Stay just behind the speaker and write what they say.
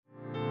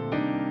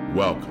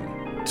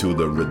Welcome to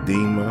the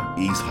Redeemer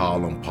East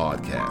Harlem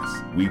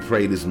podcast. We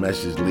pray this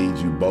message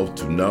leads you both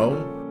to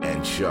know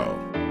and show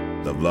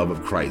the love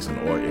of Christ in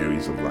all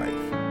areas of life.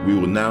 We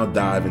will now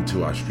dive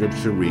into our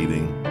scripture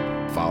reading,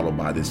 followed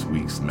by this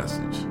week's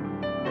message.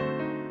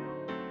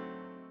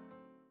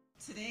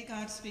 Today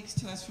God speaks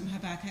to us from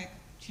Habakkuk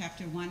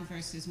chapter 1,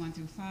 verses 1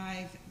 through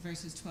 5,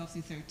 verses 12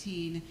 through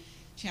 13,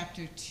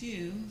 chapter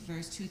 2,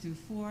 verse 2 through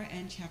 4,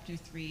 and chapter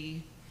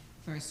 3,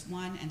 verse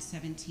 1 and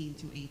 17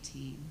 through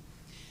 18.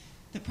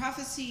 The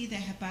prophecy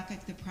that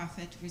Habakkuk the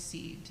prophet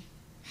received.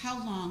 How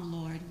long,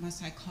 Lord,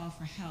 must I call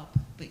for help,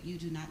 but you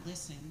do not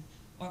listen,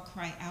 or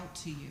cry out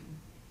to you?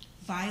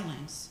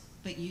 Violence,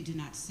 but you do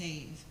not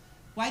save.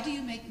 Why do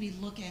you make me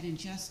look at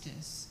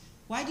injustice?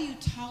 Why do you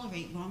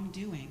tolerate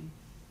wrongdoing?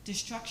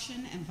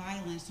 Destruction and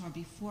violence are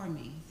before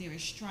me. There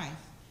is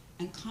strife,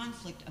 and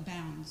conflict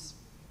abounds.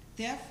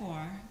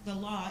 Therefore, the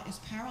law is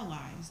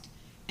paralyzed,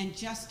 and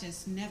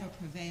justice never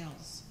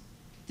prevails.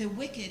 The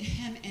wicked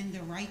hem in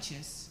the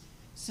righteous,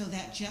 so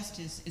that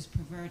justice is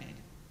perverted.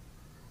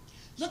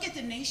 Look at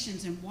the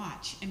nations and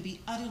watch, and be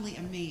utterly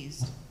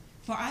amazed.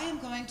 For I am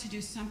going to do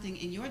something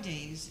in your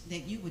days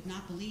that you would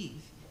not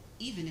believe,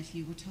 even if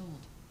you were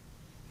told.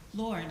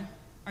 Lord,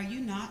 are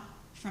you not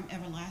from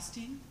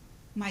everlasting?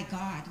 My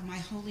God, my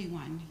Holy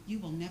One, you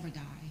will never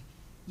die.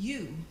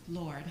 You,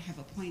 Lord, have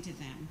appointed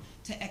them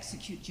to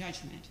execute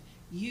judgment.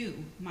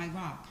 You, my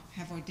rock,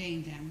 have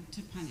ordained them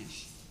to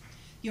punish.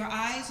 Your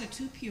eyes are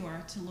too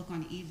pure to look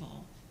on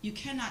evil. You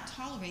cannot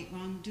tolerate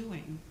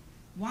wrongdoing.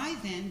 Why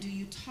then do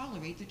you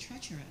tolerate the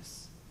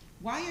treacherous?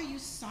 Why are you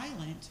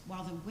silent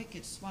while the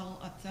wicked swallow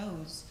up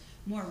those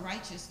more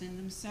righteous than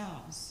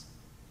themselves?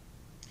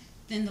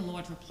 Then the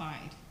Lord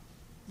replied,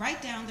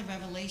 write down the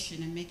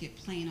revelation and make it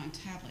plain on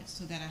tablets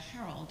so that a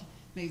herald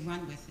may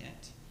run with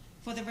it.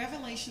 For the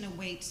revelation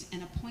awaits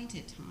an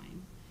appointed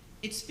time.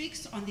 It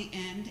speaks on the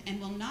end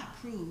and will not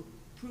prove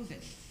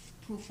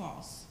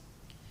false.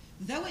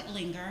 Though it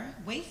linger,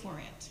 wait for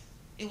it.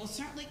 It will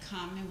certainly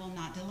come and will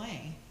not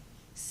delay.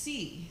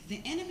 See,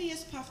 the enemy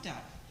is puffed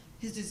up.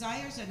 His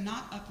desires are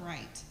not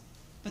upright,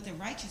 but the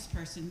righteous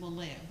person will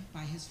live by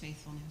his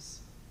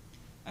faithfulness.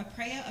 A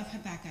prayer of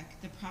Habakkuk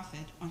the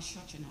prophet on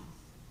Shoshanoth.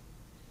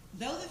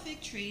 Though the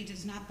fig tree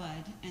does not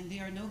bud, and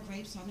there are no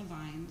grapes on the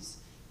vines,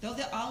 though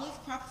the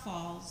olive crop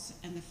falls,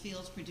 and the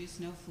fields produce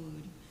no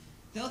food,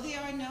 though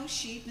there are no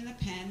sheep in the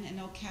pen and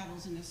no cattle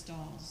in the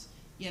stalls,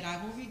 yet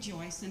I will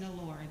rejoice in the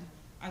Lord.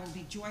 I will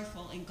be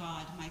joyful in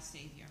God, my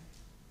Savior.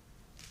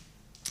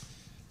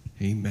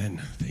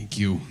 Amen. Thank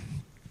you.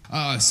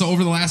 So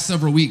over the last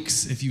several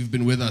weeks, if you've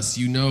been with us,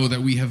 you know that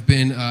we have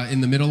been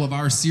in the middle of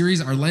our series,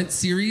 our Lent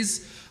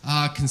series,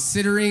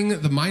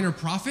 considering the minor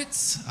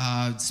prophets,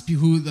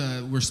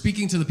 we're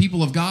speaking to the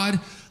people of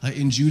God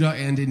in Judah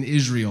and in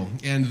Israel.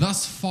 And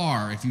thus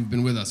far, if you've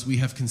been with us, we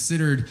have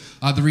considered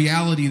the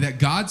reality that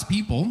God's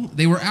people,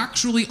 they were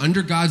actually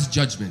under God's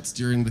judgments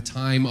during the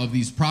time of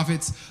these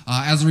prophets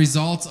as a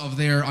result of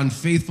their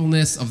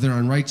unfaithfulness, of their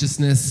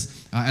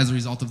unrighteousness, as a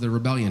result of their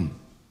rebellion.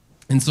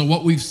 And so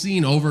what we've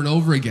seen over and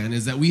over again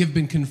is that we have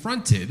been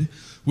confronted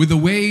with the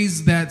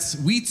ways that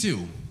we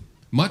too,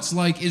 much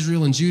like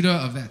Israel and Judah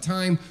of that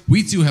time,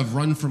 we too have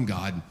run from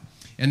God,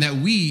 and that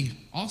we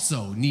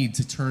also need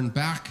to turn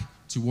back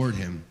toward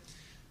him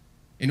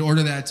in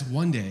order that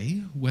one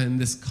day, when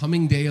this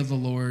coming day of the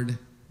Lord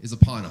is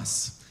upon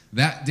us,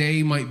 that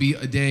day might be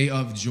a day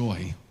of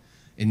joy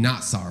and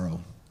not sorrow,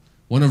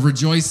 one of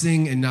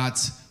rejoicing and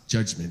not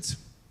judgment.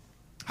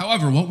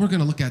 However, what we're going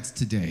to look at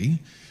today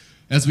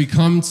as we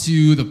come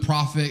to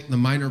the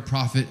minor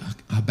prophet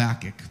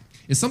Habakkuk,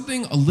 is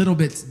something a little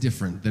bit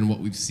different than what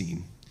we've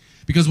seen.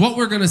 Because what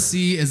we're going to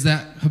see is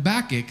that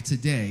Habakkuk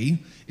today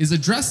is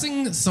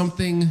addressing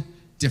something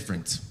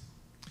different.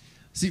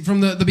 See,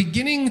 from the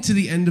beginning to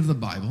the end of the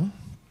Bible,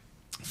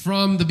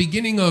 from the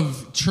beginning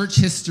of church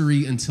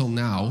history until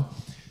now,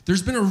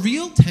 there's been a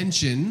real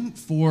tension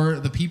for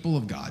the people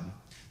of God.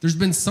 There's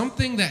been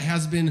something that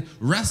has been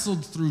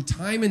wrestled through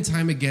time and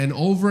time again,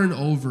 over and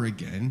over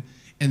again,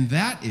 and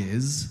that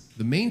is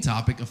the main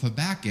topic of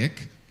Habakkuk,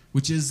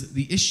 which is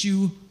the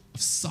issue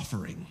of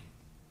suffering.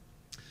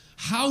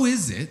 How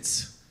is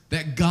it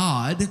that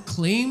God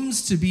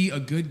claims to be a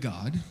good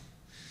God,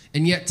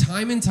 and yet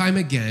time and time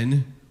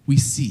again we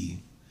see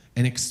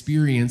and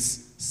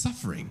experience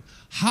suffering?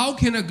 How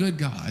can a good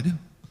God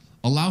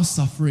allow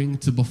suffering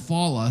to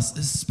befall us,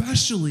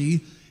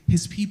 especially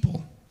his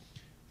people?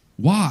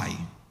 Why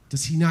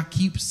does he not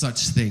keep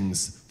such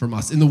things from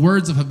us? In the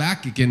words of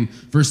Habakkuk in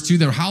verse 2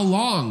 there, how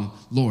long,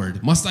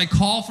 Lord, must I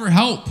call for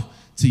help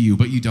to you,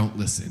 but you don't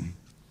listen?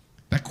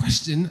 That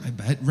question, I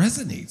bet,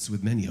 resonates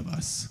with many of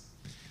us.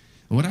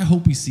 And what I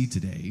hope we see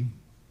today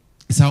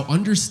is how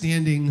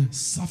understanding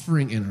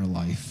suffering in our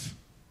life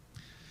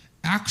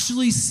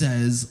actually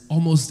says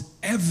almost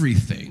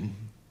everything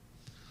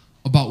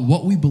about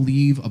what we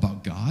believe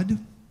about God,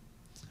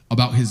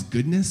 about his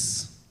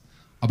goodness,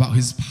 about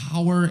his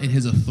power and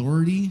his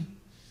authority,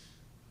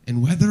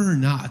 and whether or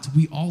not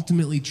we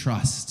ultimately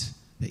trust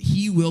that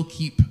he will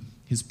keep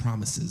his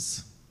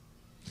promises.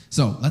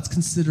 So let's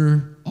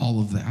consider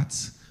all of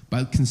that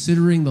by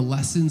considering the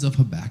lessons of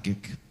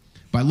Habakkuk,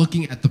 by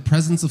looking at the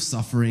presence of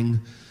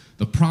suffering,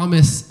 the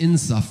promise in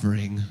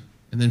suffering,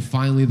 and then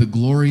finally the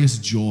glorious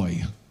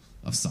joy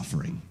of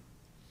suffering.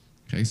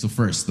 Okay, so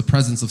first, the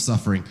presence of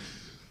suffering.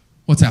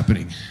 What's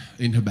happening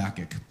in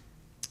Habakkuk?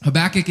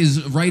 Habakkuk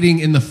is writing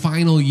in the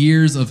final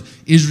years of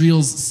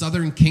Israel's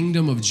southern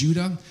kingdom of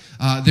Judah.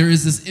 There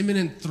is this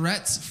imminent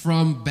threat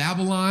from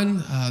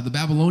Babylon. The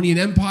Babylonian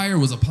Empire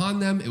was upon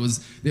them.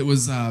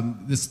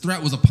 This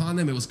threat was upon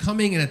them. It was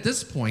coming, and at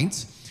this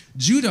point,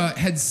 Judah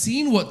had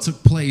seen what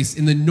took place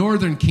in the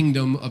northern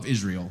kingdom of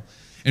Israel.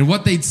 And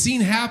what they'd seen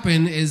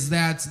happen is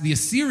that the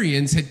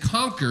Assyrians had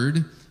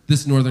conquered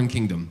this northern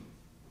kingdom.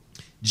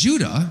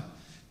 Judah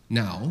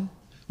now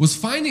was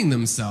finding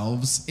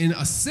themselves in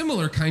a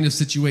similar kind of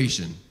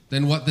situation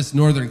than what this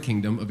northern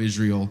kingdom of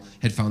Israel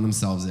had found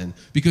themselves in.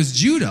 Because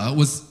Judah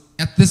was,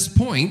 at this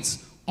point,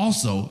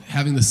 also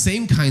having the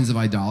same kinds of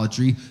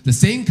idolatry, the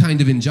same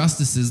kind of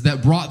injustices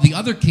that brought the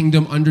other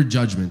kingdom under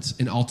judgment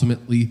and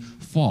ultimately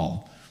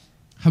fall.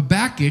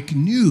 Habakkuk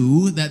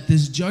knew that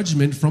this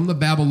judgment from the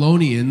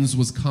Babylonians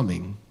was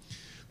coming.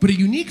 But a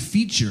unique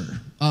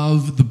feature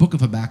of the book of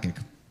Habakkuk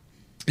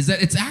is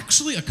that it's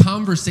actually a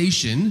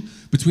conversation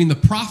between the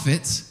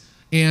prophet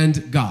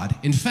and God.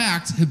 In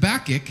fact,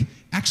 Habakkuk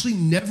actually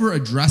never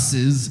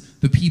addresses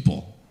the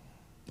people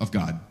of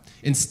God.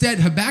 Instead,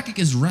 Habakkuk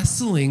is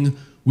wrestling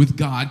with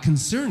God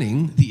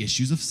concerning the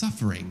issues of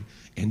suffering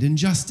and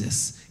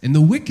injustice and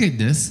the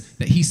wickedness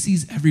that he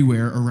sees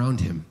everywhere around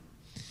him.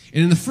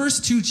 And in the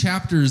first 2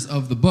 chapters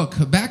of the book,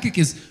 Habakkuk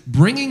is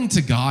bringing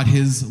to God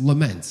his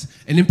lament.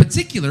 And in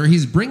particular,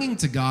 he's bringing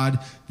to God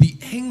the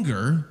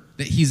anger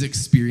that he's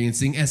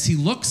experiencing as he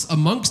looks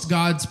amongst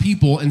God's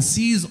people and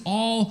sees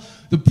all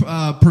the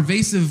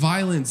pervasive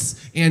violence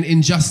and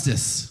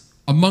injustice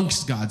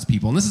amongst God's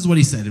people. And this is what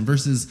he said in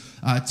verses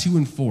 2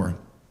 and 4.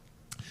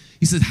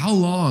 He said, "How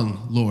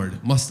long,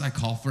 Lord, must I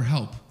call for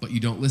help, but you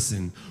don't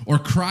listen, or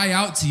cry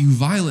out to you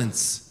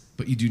violence,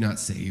 but you do not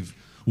save?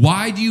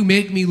 Why do you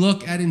make me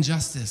look at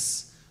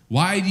injustice?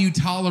 Why do you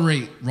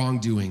tolerate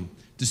wrongdoing?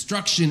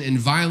 Destruction and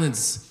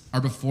violence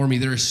are before me.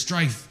 There is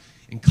strife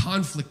and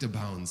conflict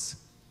abounds.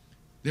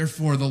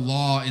 Therefore, the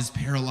law is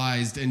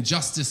paralyzed and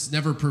justice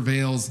never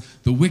prevails.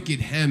 The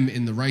wicked hem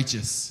in the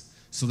righteous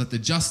so that the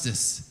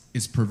justice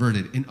is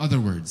perverted." In other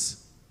words,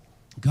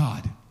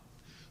 God,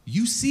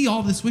 you see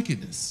all this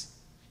wickedness.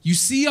 You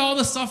see all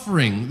the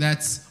suffering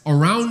that's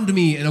around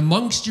me and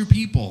amongst your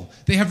people.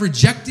 They have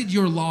rejected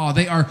your law.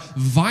 They are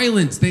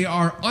violent. They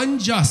are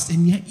unjust,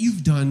 and yet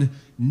you've done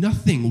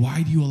nothing.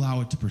 Why do you allow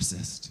it to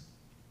persist?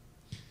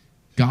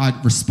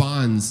 God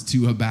responds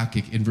to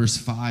Habakkuk in verse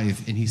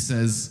 5, and he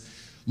says,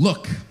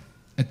 "Look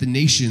at the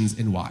nations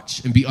and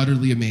watch and be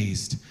utterly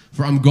amazed,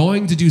 for I'm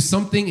going to do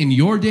something in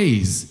your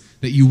days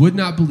that you would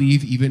not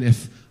believe even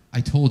if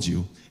I told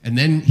you." And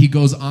then he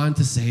goes on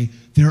to say,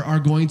 there are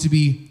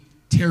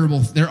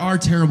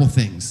terrible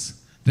things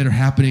that are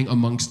happening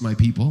amongst my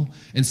people.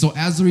 And so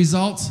as a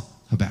result,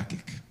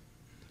 Habakkuk,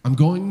 I'm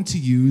going to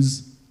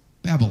use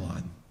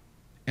Babylon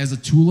as a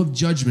tool of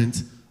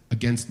judgment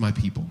against my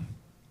people.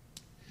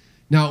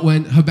 Now,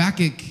 when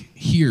Habakkuk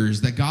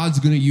hears that God's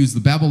going to use the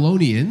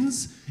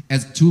Babylonians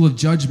as a tool of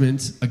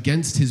judgment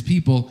against his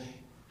people,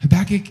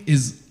 Habakkuk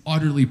is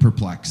utterly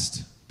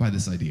perplexed by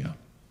this idea.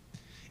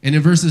 And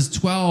in verses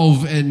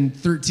 12 and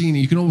 13,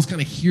 you can almost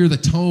kind of hear the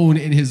tone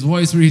in his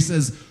voice where he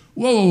says,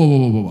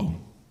 whoa.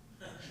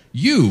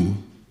 You,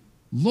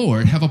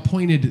 Lord, have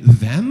appointed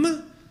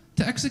them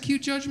to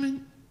execute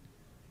judgment?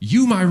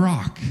 You, my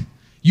rock,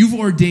 you've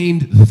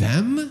ordained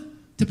them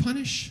to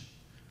punish?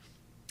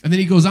 And then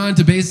he goes on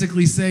to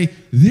basically say,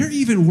 they're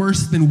even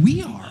worse than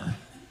we are.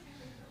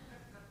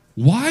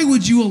 Why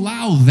would you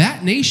allow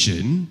that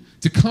nation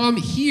to come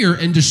here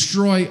and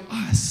destroy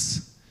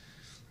us?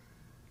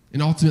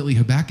 And ultimately,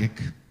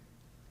 Habakkuk,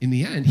 in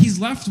the end, he's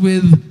left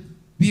with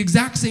the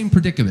exact same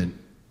predicament.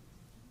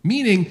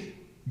 Meaning,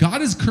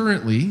 God is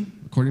currently,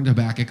 according to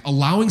Habakkuk,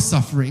 allowing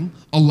suffering,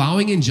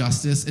 allowing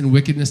injustice and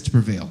wickedness to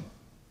prevail.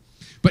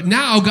 But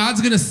now God's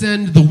going to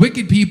send the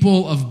wicked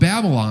people of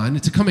Babylon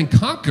to come and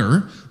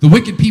conquer the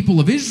wicked people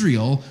of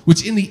Israel,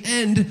 which in the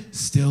end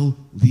still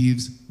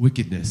leaves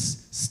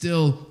wickedness,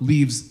 still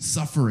leaves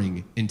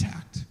suffering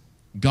intact.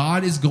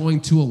 God is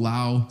going to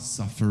allow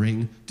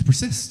suffering to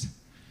persist.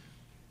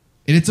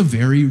 And it's a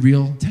very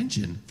real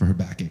tension for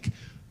Habakkuk.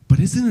 But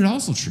isn't it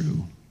also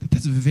true that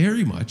that's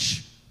very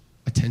much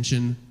a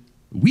tension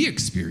we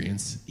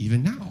experience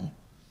even now?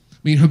 I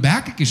mean,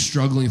 Habakkuk is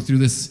struggling through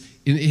this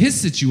in his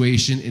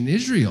situation in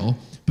Israel,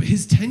 but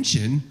his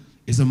tension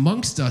is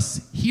amongst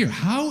us here.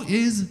 How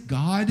is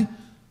God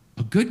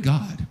a good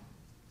God,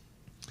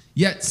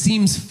 yet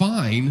seems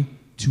fine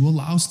to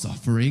allow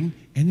suffering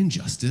and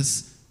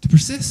injustice to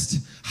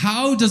persist?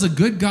 How does a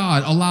good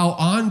God allow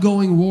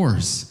ongoing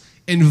wars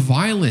and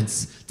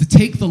violence to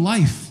take the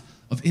life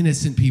of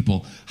innocent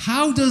people?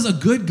 How does a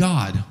good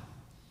God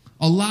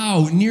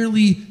allow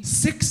nearly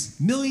 6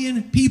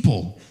 million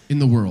people in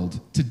the world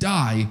to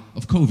die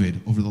of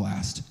COVID over the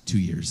last 2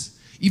 years?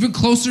 Even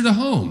closer to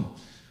home,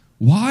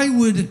 why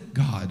would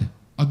God,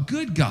 a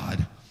good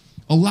God,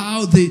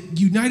 allow the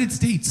United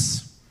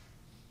States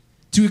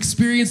to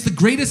experience the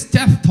greatest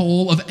death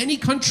toll of any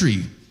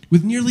country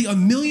with nearly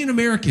 1 million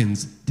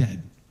Americans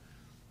dead?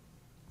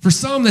 For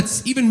some,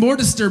 that's even more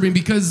disturbing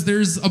because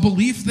there's a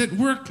belief that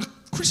we're a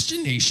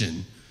Christian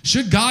nation.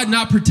 Should God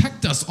not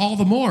protect us all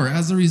the more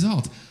as a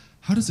result?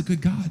 How does a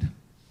good God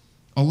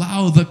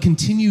allow the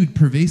continued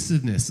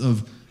pervasiveness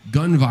of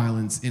gun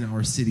violence in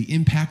our city,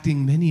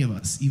 impacting many of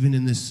us, even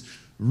in this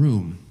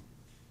room?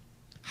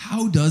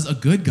 How does a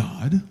good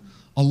God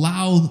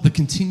allow the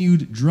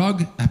continued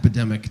drug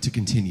epidemic to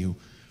continue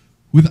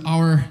with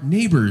our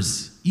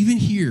neighbors, even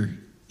here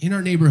in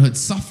our neighborhood,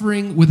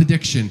 suffering with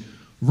addiction?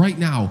 Right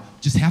now,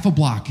 just half a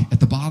block at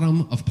the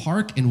bottom of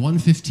Park and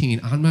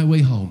 115 on my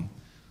way home,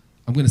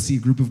 I'm going to see a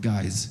group of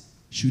guys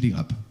shooting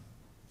up.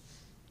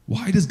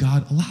 Why does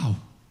God allow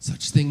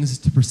such things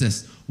to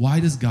persist? Why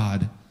does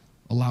God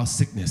allow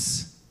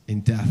sickness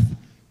and death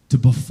to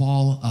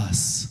befall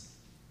us,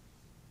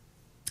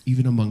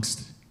 even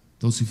amongst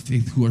those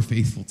who are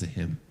faithful to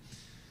him?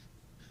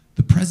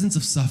 The presence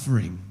of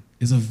suffering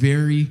is a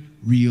very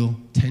real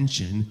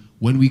tension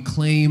when we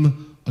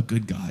claim a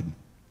good God.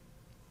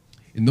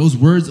 In those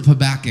words of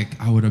Habakkuk,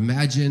 I would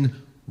imagine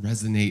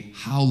resonate,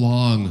 "How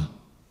long,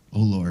 O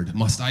Lord,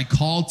 must I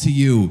call to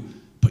you,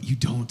 but you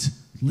don't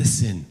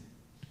listen?"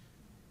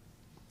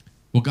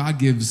 Well, God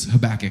gives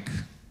Habakkuk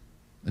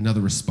another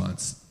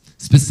response.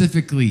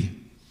 Specifically,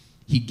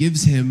 he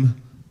gives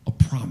him a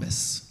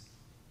promise.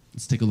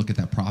 Let's take a look at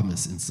that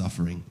promise in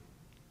suffering.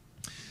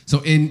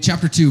 So in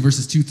chapter 2,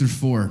 verses 2 through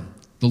 4,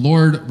 the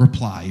Lord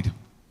replied,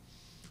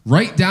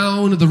 "Write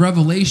down the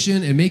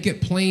revelation and make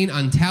it plain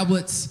on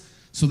tablets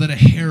so that a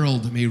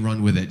herald may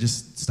run with it."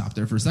 Just stop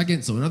there for a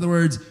second. So in other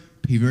words,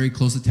 pay very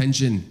close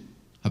attention,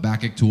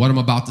 Habakkuk, to what I'm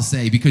about to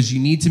say, because you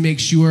need to make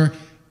sure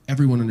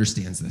everyone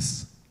understands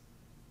this.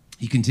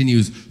 He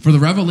continues, "For the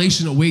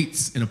revelation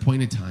awaits an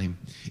appointed time.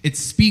 It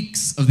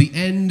speaks of the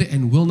end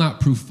and will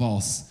not prove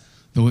false.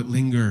 Though it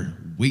linger,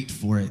 wait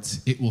for it.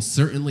 It will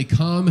certainly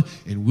come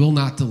and will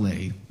not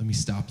delay." Let me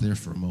stop there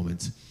for a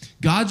moment.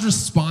 God's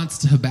response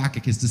to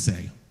Habakkuk is to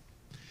say,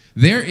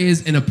 there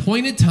is an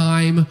appointed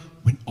time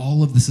when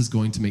all of this is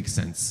going to make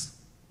sense.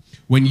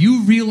 When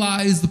you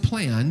realize the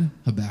plan,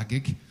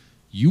 Habakkuk,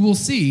 you will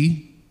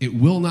see it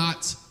will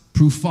not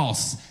prove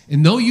false.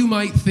 And though you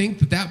might think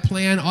that that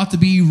plan ought to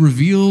be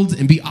revealed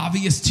and be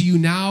obvious to you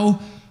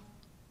now,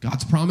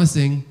 God's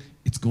promising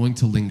it's going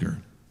to linger.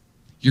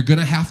 You're going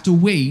to have to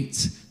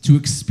wait to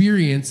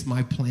experience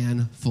my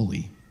plan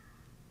fully.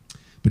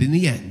 But in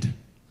the end,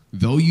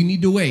 though you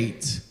need to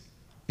wait,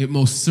 it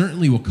most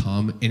certainly will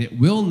come, and it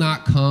will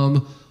not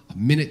come a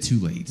minute too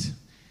late.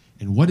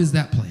 And what is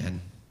that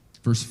plan?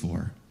 Verse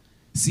 4.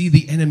 "See,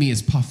 the enemy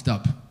is puffed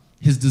up.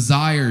 His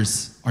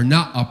desires are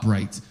not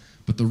upright,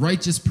 but the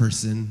righteous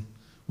person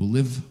will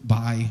live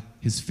by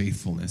his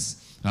faithfulness."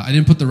 I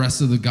didn't put the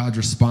rest of the God's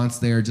response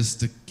there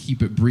just to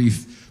keep it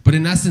brief. But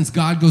in essence,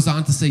 God goes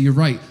on to say, you're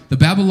right. The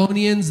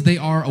Babylonians, they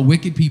are a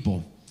wicked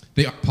people.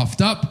 They are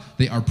puffed up,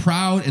 they are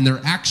proud, and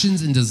their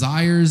actions and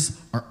desires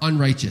are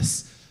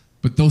unrighteous.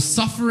 But though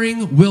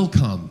suffering will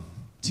come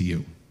to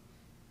you,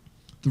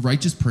 the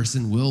righteous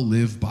person will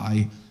live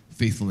by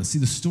faithfulness. See,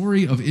 the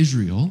story of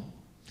Israel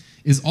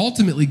is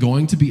ultimately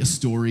going to be a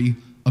story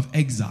of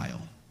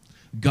exile.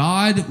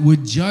 God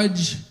would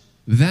judge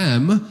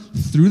them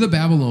through the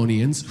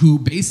Babylonians, who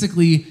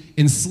basically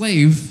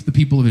enslave the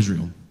people of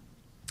Israel.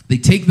 They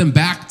take them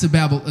back to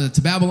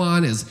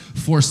Babylon as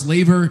forced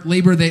labor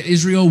that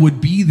Israel would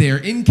be there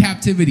in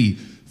captivity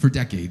for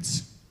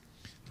decades.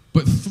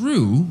 But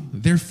through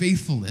their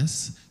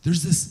faithfulness,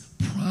 there's this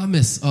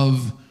promise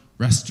of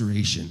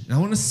restoration. And I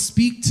want to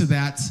speak to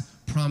that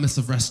promise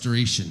of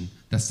restoration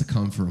that's to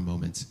come for a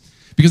moment.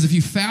 Because if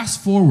you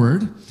fast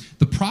forward,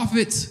 the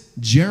prophet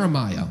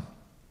Jeremiah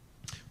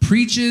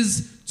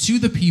preaches to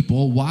the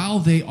people while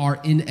they are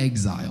in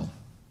exile.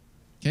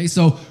 Okay,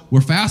 so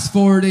we're fast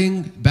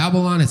forwarding.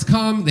 Babylon has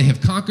come. They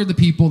have conquered the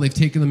people. They've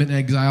taken them in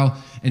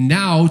exile. And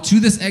now to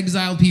this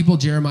exiled people,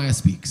 Jeremiah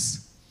speaks.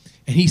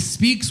 And he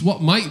speaks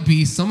what might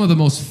be some of the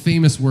most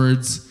famous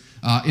words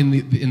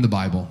in the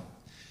Bible.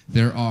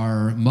 There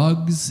are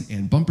mugs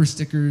and bumper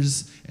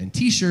stickers and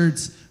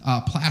T-shirts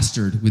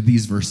plastered with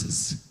these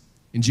verses.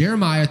 In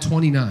Jeremiah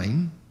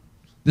 29,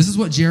 this is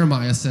what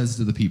Jeremiah says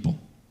to the people.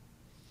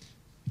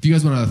 If you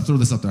guys want to throw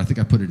this up there, I think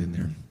I put it in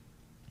there.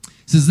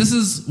 It says, "This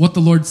is what the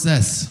Lord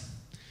says.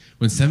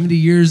 When 70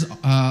 years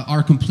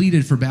are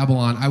completed for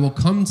Babylon, I will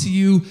come to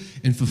you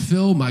and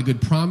fulfill my good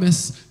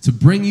promise to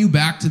bring you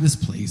back to this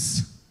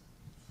place."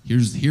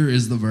 Here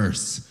is the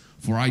verse.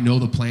 "For I know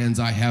the plans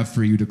I have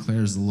for you,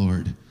 declares the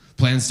Lord.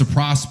 Plans to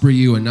prosper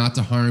you and not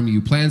to harm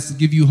you. Plans to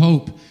give you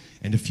hope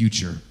and a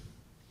future.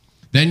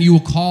 Then you will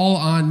call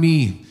on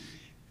me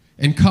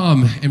and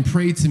come and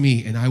pray to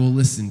me, and I will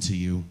listen to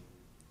you.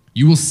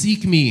 You will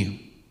seek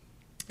me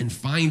and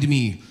find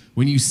me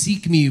when you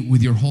seek me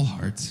with your whole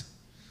heart.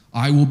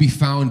 I will be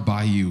found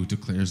by you,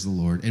 declares the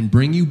Lord, and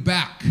bring you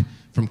back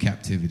from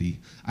captivity.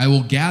 I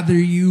will gather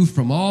you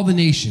from all the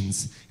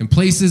nations and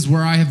places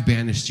where I have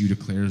banished you,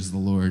 declares the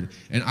Lord,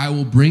 and I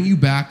will bring you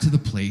back to the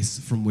place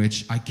from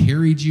which I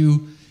carried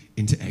you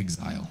into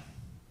exile.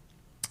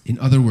 In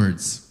other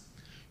words,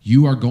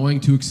 you are going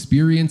to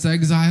experience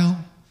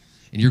exile,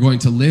 and you're going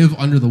to live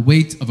under the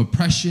weight of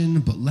oppression,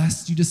 but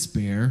lest you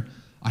despair,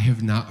 I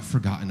have not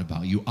forgotten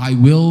about you. I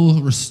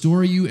will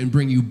restore you and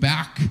bring you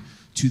back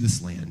to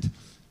this land.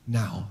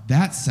 Now,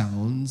 that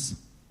sounds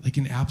like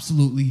an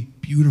absolutely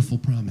beautiful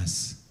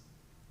promise.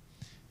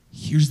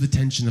 Here's the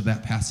tension of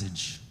that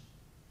passage.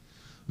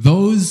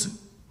 Those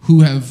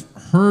who have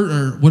heard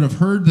or would have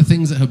heard the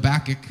things that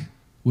Habakkuk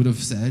would have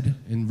said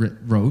and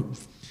wrote,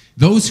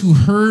 those who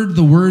heard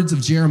the words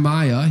of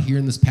Jeremiah here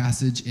in this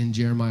passage in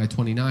Jeremiah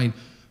 29,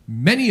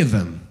 many of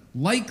them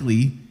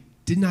likely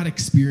did not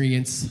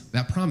experience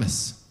that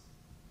promise.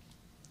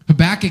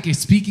 Habakkuk is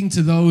speaking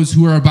to those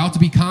who are about to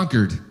be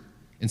conquered,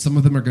 and some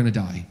of them are going to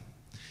die.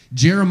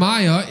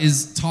 Jeremiah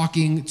is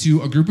talking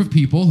to a group of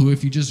people who,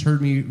 if you just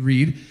heard me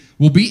read,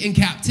 will be in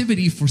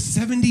captivity for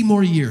 70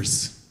 more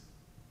years,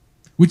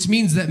 which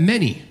means that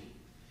many,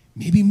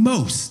 maybe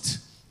most,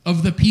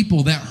 of the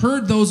people that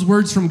heard those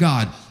words from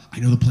God, I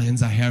know the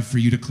plans I have for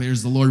you,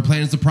 declares the Lord,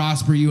 plans to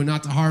prosper you and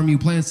not to harm you,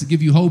 plans to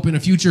give you hope in a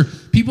future.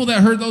 People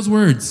that heard those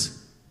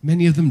words,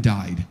 many of them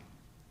died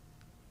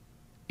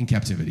in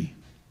captivity.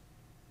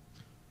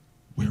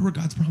 Where were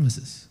God's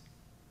promises?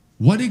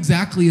 What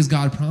exactly is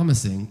God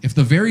promising if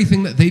the very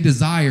thing that they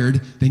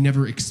desired, they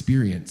never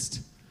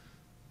experienced?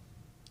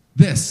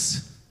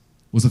 This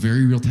was a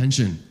very real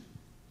tension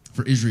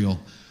for Israel.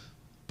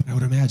 But I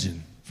would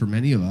imagine for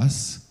many of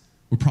us,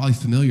 we're probably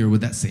familiar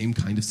with that same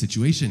kind of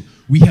situation.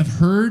 We have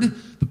heard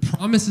the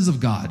promises of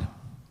God,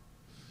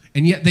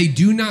 and yet they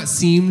do not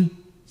seem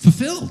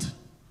fulfilled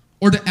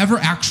or to ever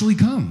actually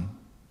come.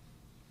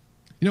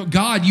 You know,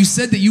 God, you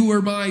said that you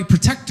were my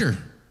protector,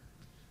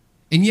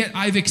 and yet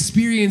I've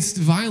experienced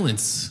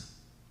violence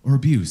or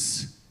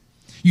abuse.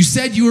 You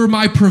said you were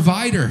my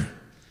provider,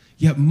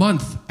 yet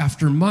month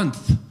after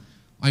month,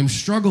 I'm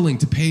struggling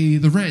to pay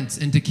the rent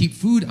and to keep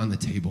food on the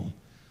table.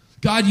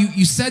 God,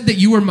 you said that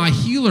you were my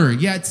healer,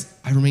 yet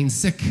I remain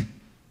sick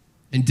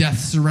and death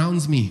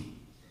surrounds me.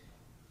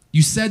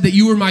 You said that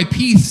you were my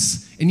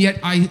peace, and yet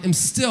I am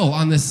still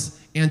on this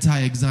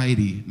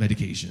anti-anxiety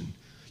medication.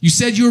 You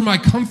said you were my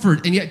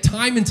comfort, and yet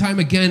time and time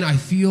again I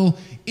feel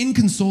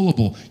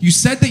inconsolable. You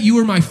said that you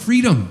were my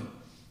freedom,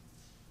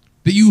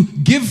 that you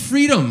give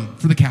freedom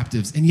for the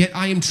captives, and yet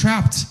I am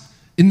trapped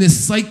in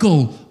this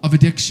cycle of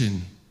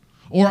addiction.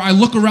 Or I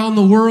look around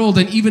the world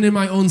and even in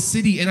my own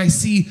city and I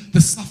see the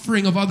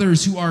suffering of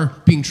others who are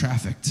being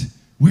trafficked.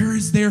 Where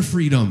is their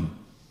freedom?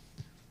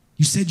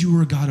 You said you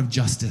were a God of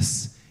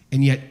justice,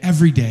 and yet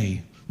every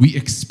day we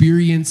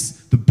experience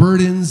the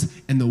burdens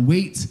and the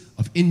weight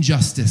of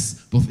injustice,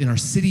 both in our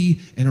city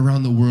and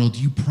around the world.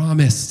 You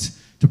promised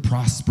to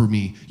prosper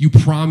me. You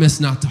promised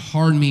not to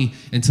harm me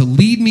and to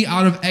lead me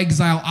out of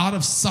exile, out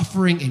of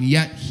suffering, and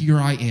yet here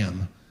I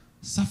am,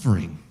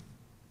 suffering.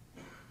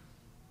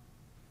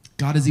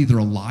 God is either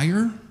a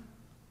liar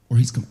or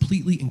he's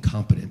completely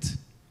incompetent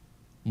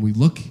when we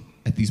look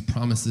at these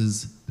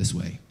promises this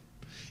way.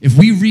 If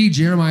we read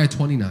Jeremiah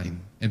 29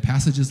 and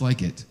passages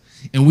like it,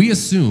 and we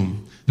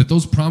assume that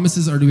those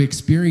promises are to be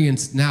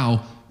experienced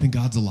now, then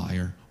God's a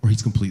liar or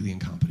he's completely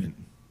incompetent.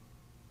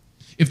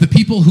 If the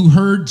people who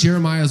heard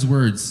Jeremiah's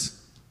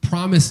words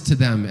promised to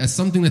them as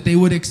something that they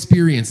would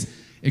experience,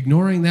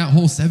 ignoring that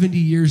whole 70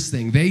 years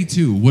thing, they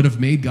too would have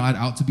made God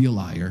out to be a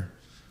liar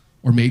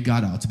or made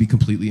God out to be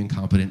completely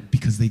incompetent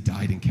because they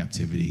died in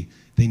captivity.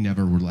 They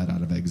never were let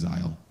out of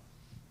exile.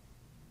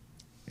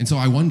 And so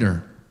I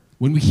wonder,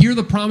 when we hear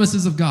the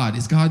promises of God,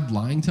 is God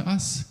lying to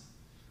us?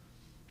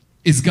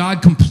 Is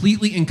God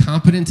completely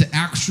incompetent to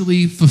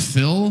actually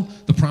fulfill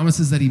the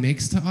promises that he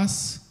makes to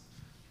us?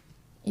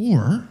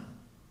 Or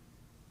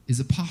is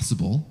it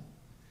possible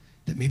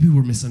that maybe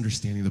we're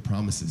misunderstanding the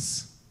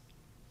promises?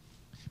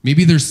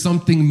 Maybe there's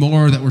something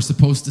more that we're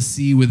supposed to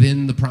see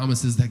within the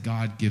promises that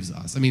God gives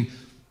us. I mean,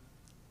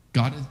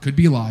 God could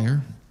be a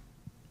liar,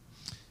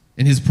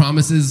 and his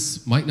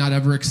promises might not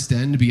ever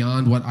extend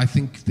beyond what I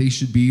think they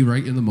should be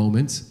right in the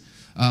moment.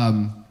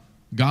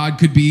 God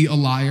could be a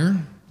liar,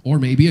 or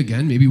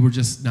maybe we're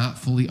just not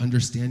fully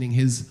understanding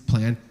his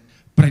plan.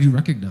 But I do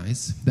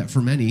recognize that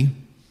for many,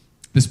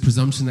 this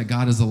presumption that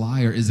God is a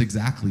liar is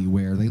exactly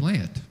where they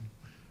land.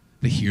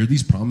 They hear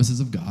these promises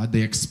of God,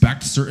 they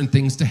expect certain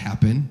things to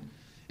happen,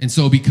 and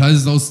so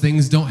because those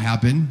things don't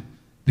happen,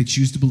 they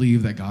choose to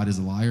believe that God is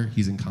a liar,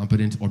 he's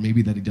incompetent, or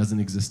maybe that he doesn't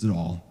exist at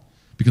all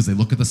because they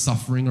look at the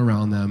suffering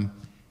around them.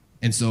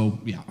 And so,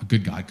 a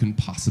good God couldn't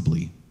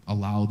possibly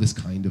allow this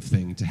kind of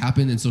thing to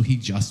happen, and so he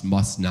just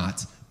must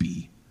not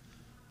be.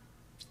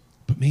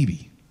 But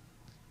maybe,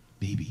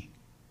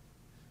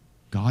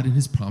 God and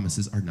his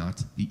promises are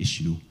not the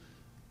issue.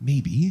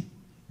 Maybe,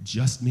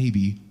 just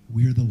maybe,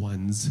 we're the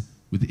ones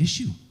with the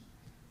issue.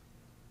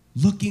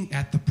 Looking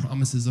at the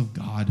promises of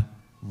God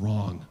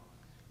wrong.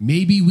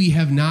 Maybe we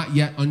have not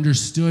yet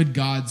understood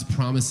God's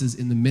promises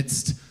in the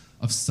midst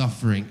of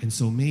suffering. And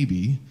so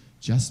maybe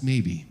just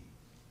maybe,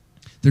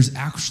 there's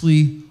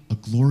actually a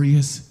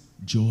glorious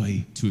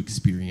joy to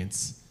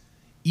experience,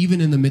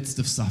 even in the midst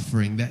of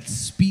suffering, that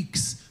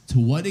speaks to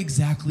what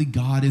exactly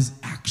God is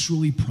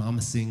actually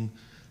promising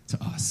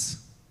to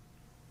us.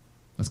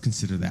 Let's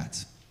consider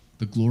that,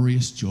 the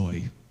glorious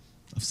joy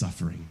of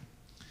suffering.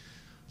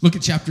 Look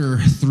at chapter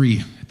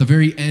 3. At the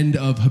very end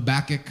of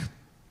Habakkuk,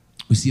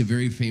 we see a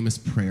very famous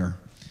prayer.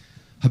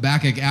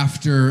 Habakkuk,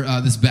 after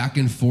this back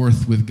and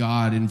forth with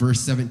God, in verse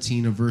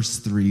 17 of verse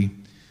 3,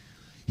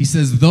 he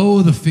says,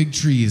 though the fig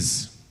tree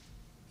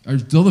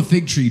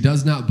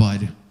does not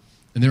bud,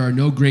 and there are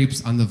no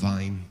grapes on the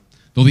vine,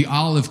 though the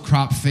olive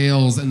crop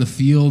fails and the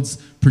fields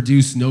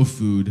produce no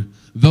food,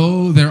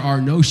 though there are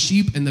no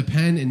sheep in the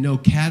pen and no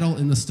cattle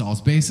in the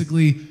stalls.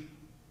 Basically,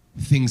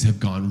 things have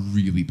gone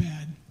really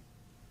bad.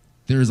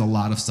 There is a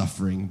lot of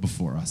suffering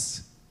before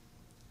us.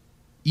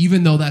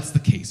 Even though that's the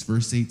case,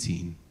 verse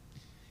 18,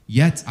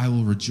 yet I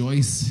will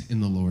rejoice in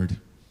the Lord.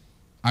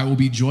 I will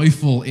be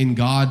joyful in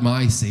God,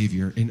 my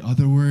Savior. In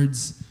other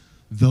words,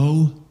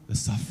 though the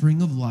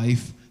suffering of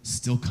life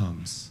still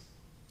comes,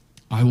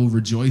 I will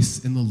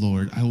rejoice in the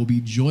Lord. I will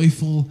be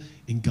joyful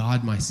in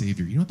God, my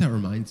Savior. You know what that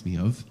reminds me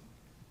of?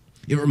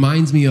 It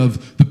reminds me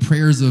of the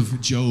prayers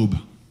of Job.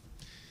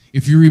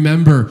 If you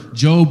remember,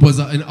 Job was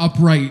an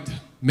upright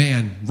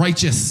man,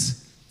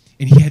 righteous,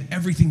 and he had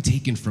everything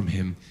taken from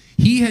him.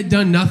 He had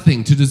done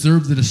nothing to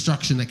deserve the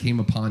destruction that came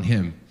upon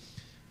him.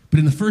 But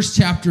in the first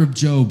chapter of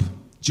Job,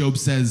 Job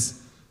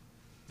says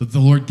that the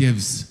Lord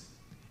gives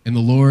and the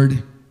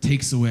Lord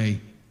takes away.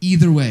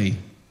 Either way,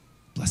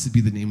 blessed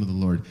be the name of the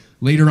Lord.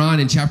 Later on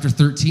in chapter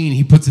 13,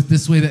 he puts it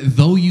this way, that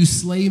though you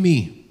slay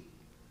me,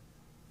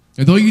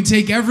 and though you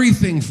take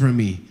everything from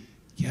me,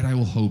 yet I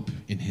will hope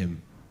in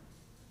him.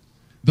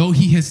 Though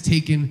he has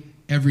taken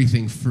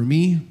everything from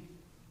me,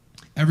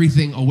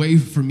 everything away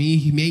from me,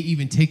 he may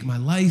even take my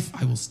life,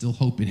 I will still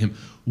hope in him.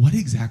 What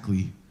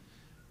exactly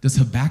does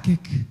Habakkuk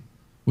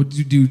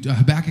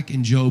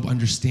and Job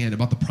understand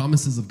about the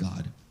promises of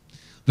God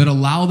that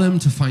allow them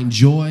to find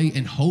joy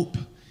and hope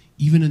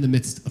even in the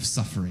midst of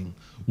suffering?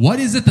 What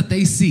is it that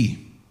they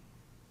see?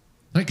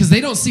 Right? Because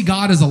they don't see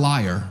God as a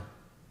liar,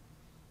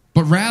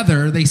 but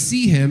rather they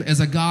see him as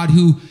a God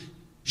who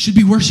should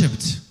be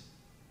worshiped.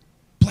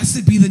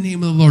 Blessed be the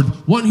name of the Lord,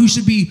 one who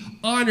should be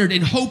honored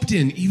and hoped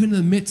in even in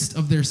the midst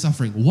of their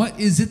suffering. What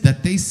is it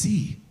that they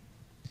see?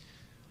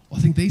 Well,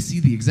 I think they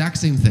see the exact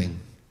same thing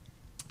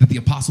that the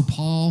Apostle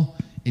Paul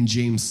and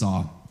James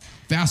saw.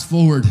 Fast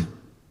forward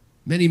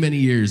many, many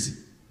years.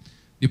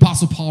 The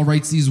Apostle Paul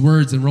writes these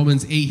words in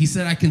Romans 8. He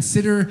said, I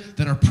consider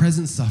that our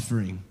present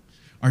suffering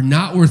are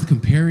not worth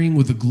comparing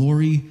with the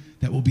glory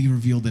that will be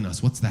revealed in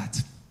us. What's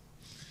that?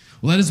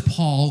 Well, that is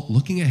Paul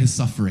looking at his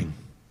suffering,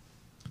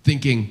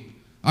 thinking,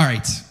 all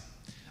right,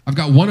 I've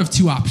got one of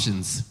two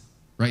options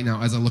right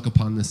now as I look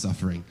upon this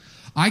suffering.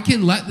 I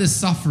can let this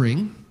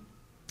suffering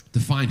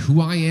define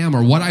who I am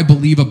or what I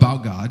believe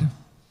about God.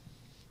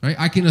 Right?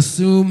 I can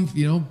assume,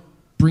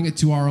 bring it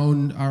to our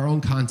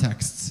own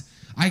contexts.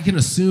 I can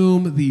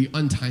assume the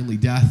untimely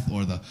death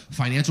or the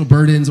financial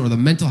burdens or the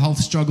mental health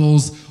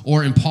struggles,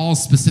 or in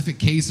Paul's specific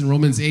case in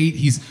Romans 8,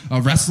 he's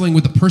wrestling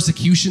with the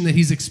persecution that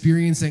he's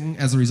experiencing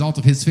as a result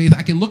of his faith.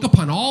 I can look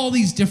upon all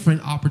these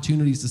different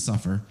opportunities to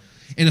suffer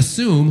and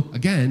assume,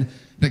 again,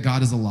 that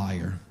God is a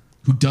liar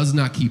who does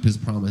not keep his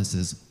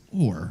promises.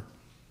 Or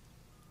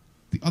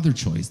the other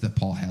choice that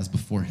Paul has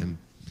before him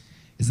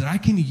is that I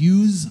can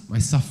use my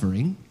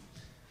suffering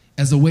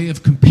as a way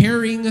of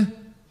comparing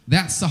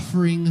that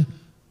suffering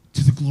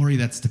to the glory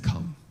that's to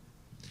come.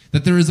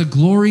 That there is a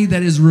glory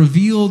that is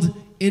revealed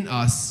in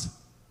us,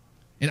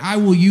 and I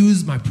will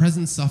use my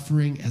present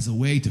suffering as a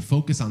way to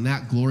focus on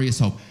that glorious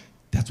hope.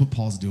 That's what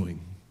Paul's doing.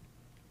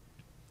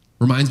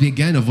 Reminds me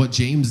again of what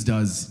James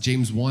does.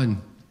 James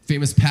 1,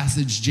 famous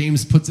passage.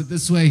 James puts it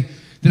this way,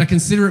 that I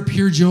consider it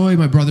pure joy,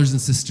 my brothers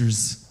and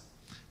sisters,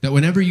 that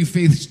whenever you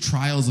face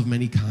trials of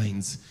many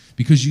kinds,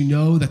 because you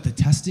know that the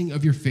testing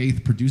of your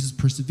faith produces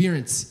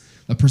perseverance.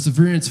 Let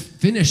perseverance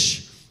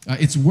finish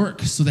its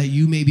work so that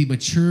you may be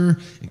mature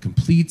and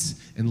complete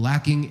and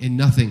lacking in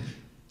nothing.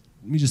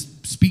 Let me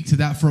just speak to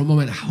that for a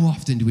moment. How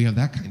often do we have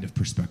that kind of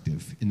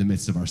perspective in the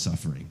midst of our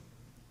suffering?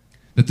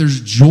 That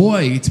there's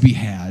joy to be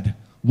had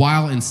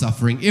while in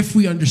suffering if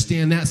we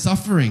understand that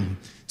suffering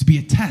to be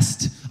a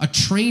test, a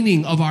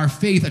training of our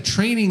faith, a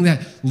training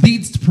that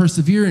leads to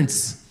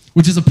perseverance,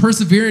 which is a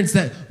perseverance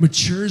that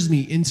matures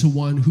me into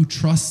one who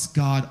trusts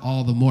God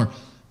all the more.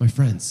 My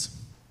friends,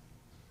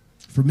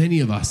 for many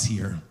of us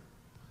here,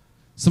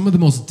 some of the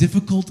most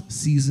difficult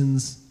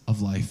seasons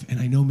of life, and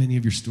I know many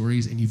of your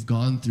stories, and you've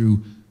gone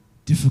through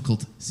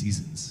difficult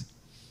seasons.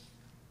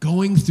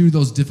 Going through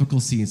those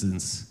difficult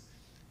seasons,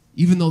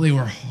 even though they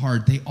were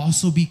hard, they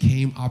also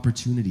became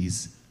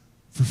opportunities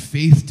for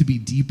faith to be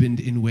deepened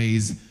in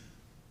ways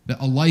that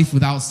a life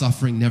without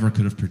suffering never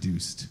could have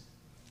produced.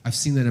 I've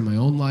seen that in my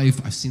own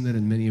life. I've seen that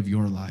in many of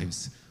your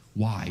lives.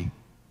 Why?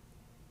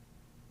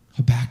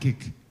 Habakkuk,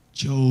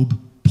 Job,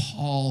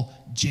 Paul,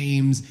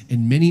 James,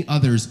 and many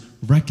others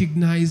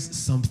recognize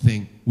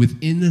something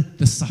within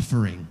the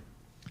suffering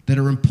that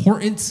are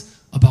important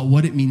about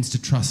what it means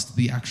to trust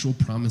the actual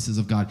promises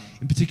of God.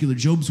 In particular,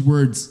 Job's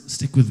words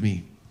stick with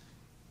me.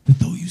 That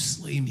though you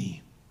slay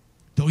me,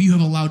 though you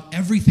have allowed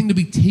everything to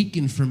be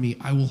taken from me,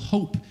 I will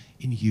hope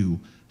in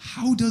you.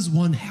 How does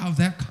one have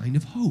that kind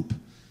of hope?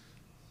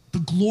 The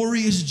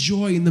glorious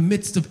joy in the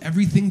midst of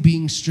everything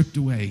being stripped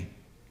away.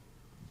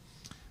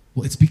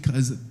 Well, it's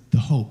because the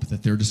hope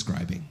that they're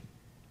describing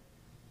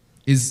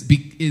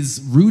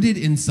is rooted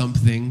in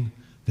something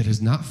that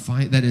is not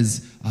finite,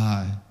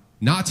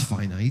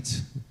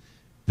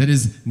 that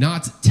is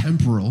not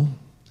temporal.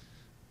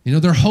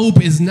 Their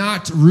hope is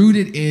not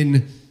rooted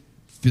in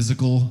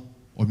physical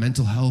or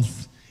mental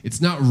health. It's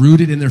not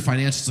rooted in their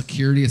financial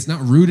security. It's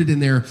not rooted in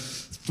their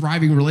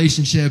thriving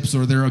relationships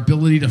or their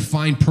ability to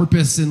find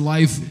purpose in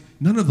life.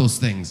 None of those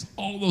things.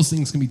 All those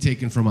things can be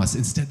taken from us.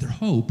 Instead, their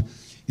hope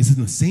is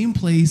in the same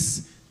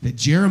place that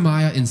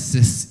Jeremiah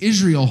insists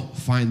Israel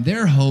find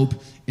their hope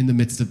in the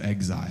midst of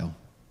exile.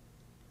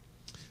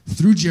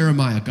 Through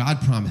Jeremiah,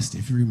 God promised,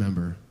 if you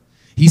remember,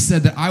 he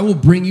said that I will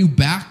bring you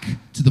back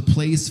to the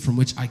place from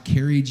which I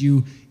carried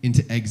you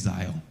into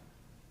exile.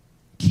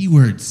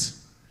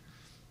 Keywords.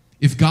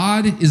 If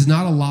God is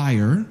not a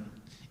liar,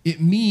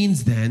 it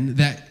means then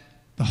that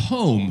the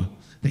home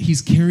that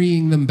he's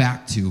carrying them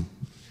back to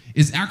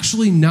is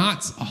actually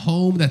not a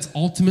home that's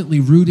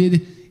ultimately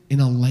rooted in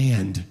a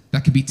land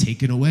that could be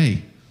taken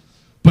away,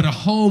 but a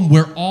home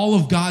where all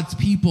of God's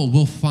people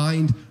will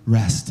find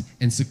rest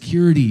and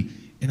security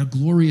and a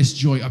glorious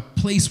joy, a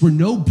place where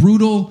no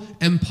brutal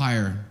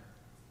empire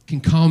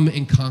can come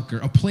and conquer,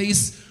 a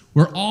place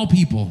where all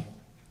people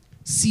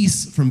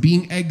cease from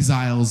being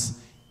exiles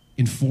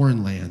in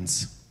foreign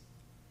lands.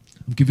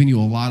 I'm giving you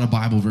a lot of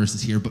Bible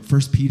verses here, but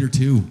 1 Peter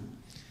 2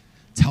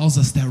 tells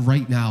us that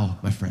right now,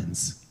 my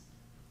friends,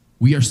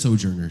 we are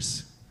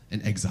sojourners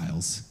and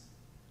exiles.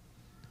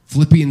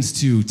 Philippians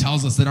 2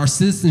 tells us that our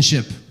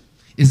citizenship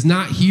is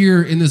not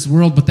here in this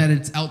world, but that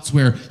it's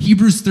elsewhere.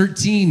 Hebrews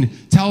 13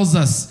 tells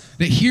us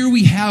that here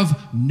we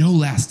have no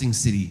lasting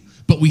city,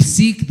 but we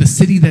seek the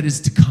city that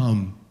is to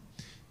come.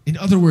 In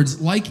other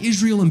words, like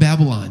Israel and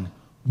Babylon,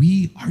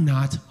 we are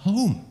not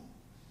home,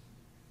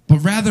 but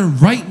rather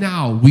right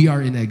now we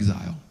are in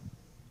exile.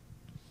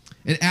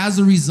 And as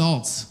a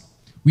result,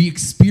 we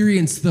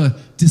experience the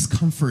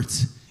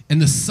discomfort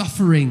and the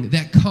suffering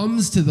that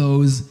comes to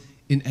those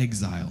in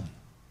exile.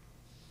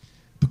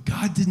 But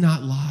God did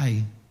not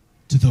lie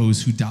to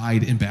those who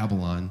died in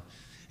Babylon.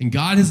 And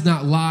God has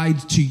not lied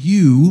to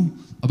you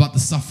about the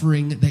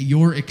suffering that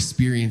you're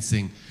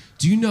experiencing.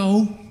 Do you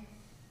know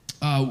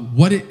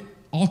what it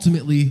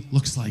ultimately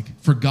looks like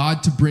for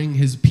God to bring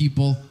his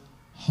people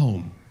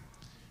home?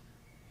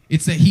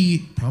 It's that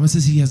he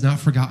promises he has not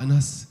forgotten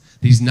us,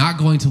 that he's not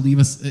going to leave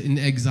us in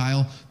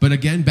exile. But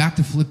again, back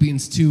to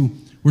Philippians 2,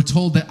 we're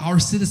told that our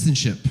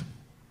citizenship,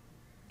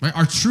 right,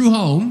 our true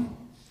home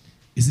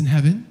is in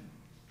heaven.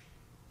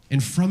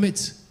 And from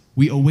it,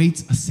 we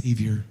await a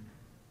Savior,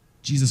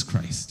 Jesus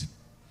Christ.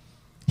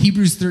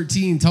 Hebrews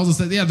 13 tells us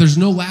that, there's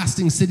no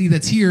lasting city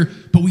that's here,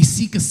 but we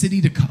seek a city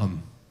to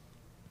come.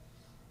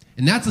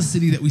 And that's a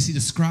city that we see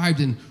described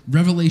in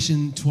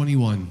Revelation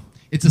 21.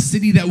 It's a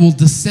city that will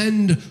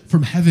descend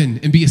from heaven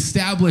and be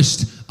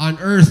established on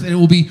earth, and it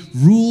will be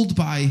ruled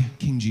by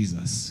King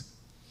Jesus.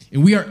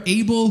 And we are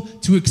able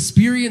to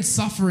experience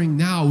suffering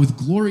now with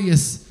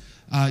glorious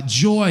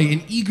joy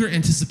and eager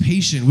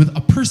anticipation, with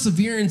a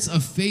perseverance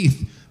of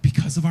faith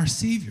because of our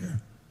Savior.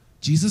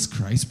 Jesus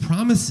Christ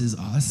promises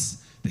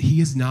us that he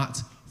has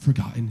not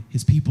forgotten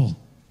his people.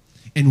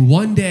 And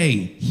one day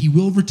he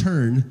will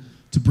return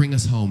to bring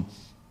us home.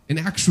 And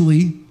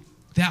actually,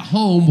 that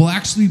home will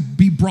actually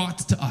be brought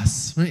to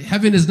us. Right?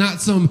 Heaven is not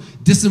some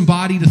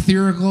disembodied,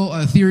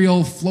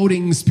 ethereal,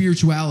 floating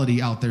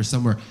spirituality out there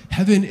somewhere.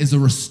 Heaven is a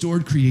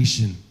restored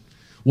creation,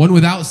 one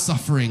without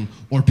suffering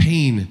or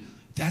pain.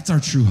 That's our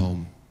true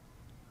home.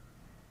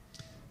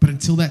 But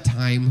until that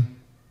time,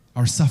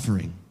 our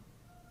suffering,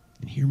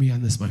 and hear me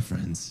on this, my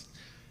friends,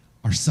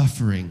 our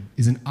suffering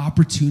is an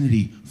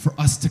opportunity for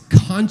us to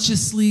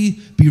consciously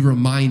be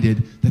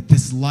reminded that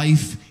this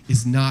life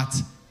is not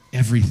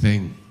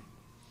everything.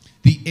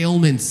 The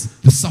ailments,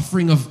 the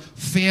suffering of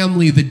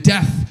family, the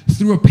death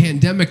through a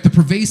pandemic, the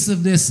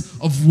pervasiveness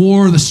of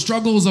war, the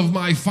struggles of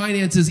my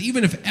finances,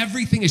 even if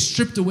everything is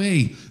stripped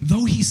away,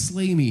 though he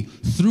slay me,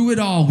 through it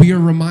all, we are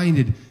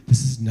reminded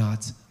this is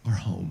not our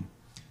home.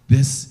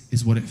 This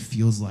is what it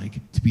feels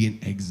like to be in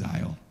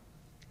exile.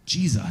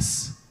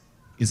 Jesus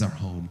is our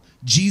home.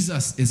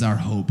 Jesus is our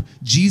hope.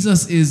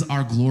 Jesus is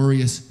our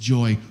glorious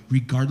joy,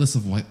 regardless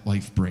of what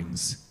life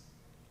brings.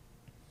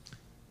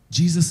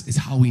 Jesus is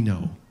how we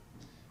know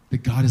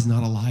that God is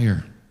not a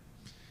liar.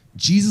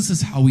 Jesus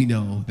is how we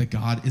know that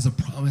God is a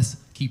promise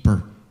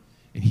keeper,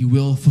 and he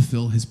will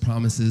fulfill his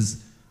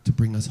promises to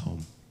bring us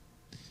home.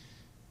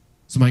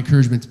 So my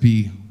encouragement to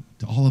be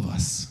to all of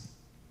us,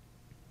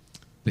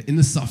 that in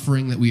the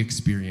suffering that we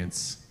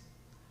experience,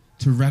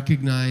 to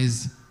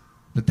recognize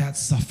that that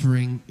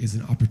suffering is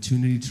an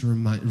opportunity to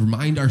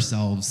remind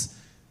ourselves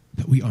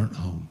that we aren't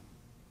home,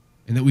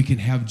 and that we can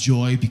have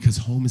joy because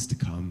home is to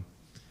come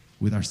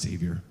with our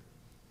Savior.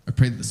 I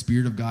pray that the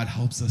Spirit of God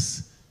helps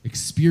us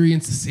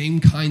experience the same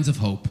kinds of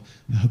hope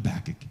that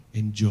Habakkuk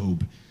and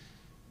Job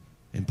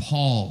and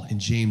Paul and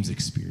James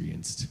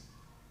experienced.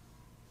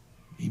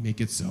 May you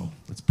make it so.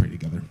 Let's pray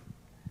together.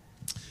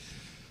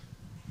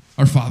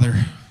 Our Father,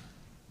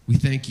 we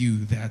thank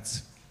you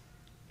that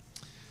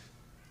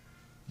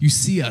you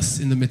see us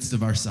in the midst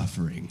of our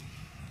suffering.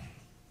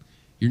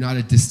 You're not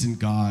a distant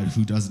God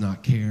who does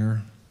not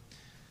care.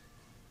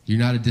 You're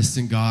not a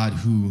distant God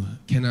who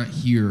cannot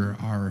hear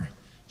our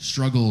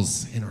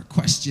struggles and our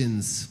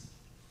questions.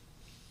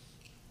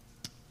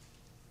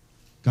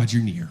 God,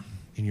 you're near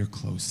and you're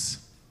close.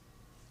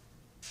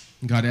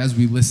 And God, as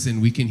we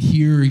listen, we can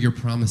hear your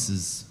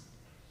promises.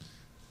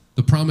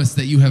 The promise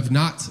that you have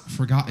not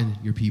forgotten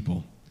your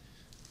people.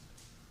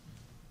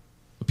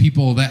 A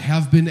people that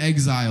have been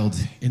exiled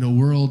in a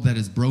world that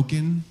is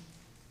broken,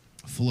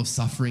 full of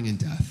suffering and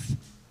death.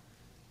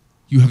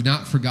 You have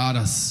not forgot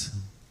us,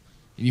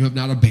 and you have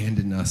not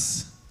abandoned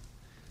us,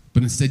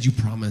 but instead you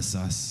promise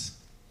us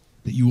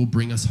that you will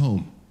bring us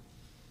home.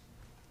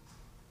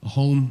 A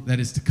home that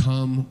is to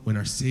come when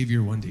our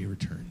Savior one day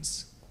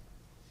returns.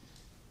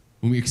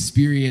 When we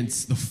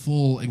experience the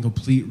full and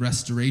complete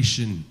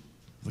restoration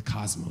of the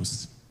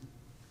cosmos.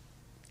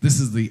 This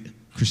is the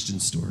Christian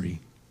story.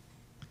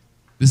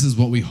 This is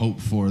what we hope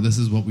for. This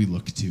is what we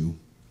look to.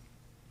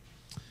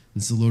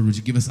 And so, Lord, would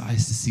you give us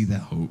eyes to see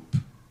that hope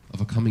of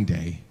a coming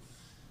day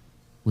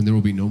when there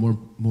will be no more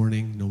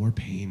mourning, no more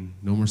pain,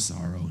 no more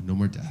sorrow, no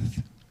more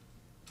death.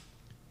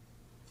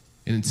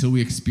 And until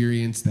we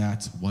experience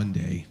that one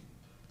day,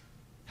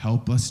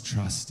 help us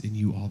trust in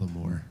you all the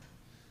more.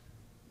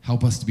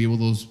 Help us to be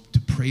able to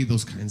pray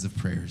those kinds of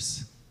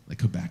prayers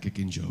like Habakkuk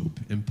and Job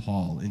and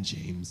Paul and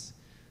James.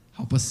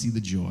 Help us see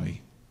the joy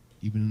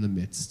even in the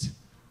midst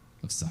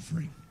of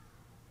suffering.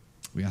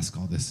 We ask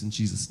all this in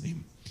Jesus'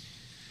 name.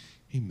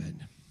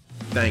 Amen.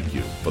 Thank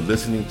you for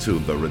listening to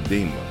the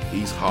Redeemer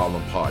East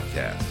Harlem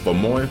podcast. For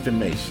more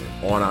information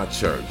on our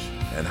church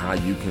and how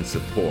you can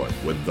support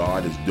what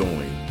God is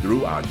doing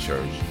through our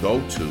church, go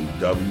to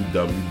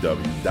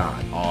www.reh.nyc.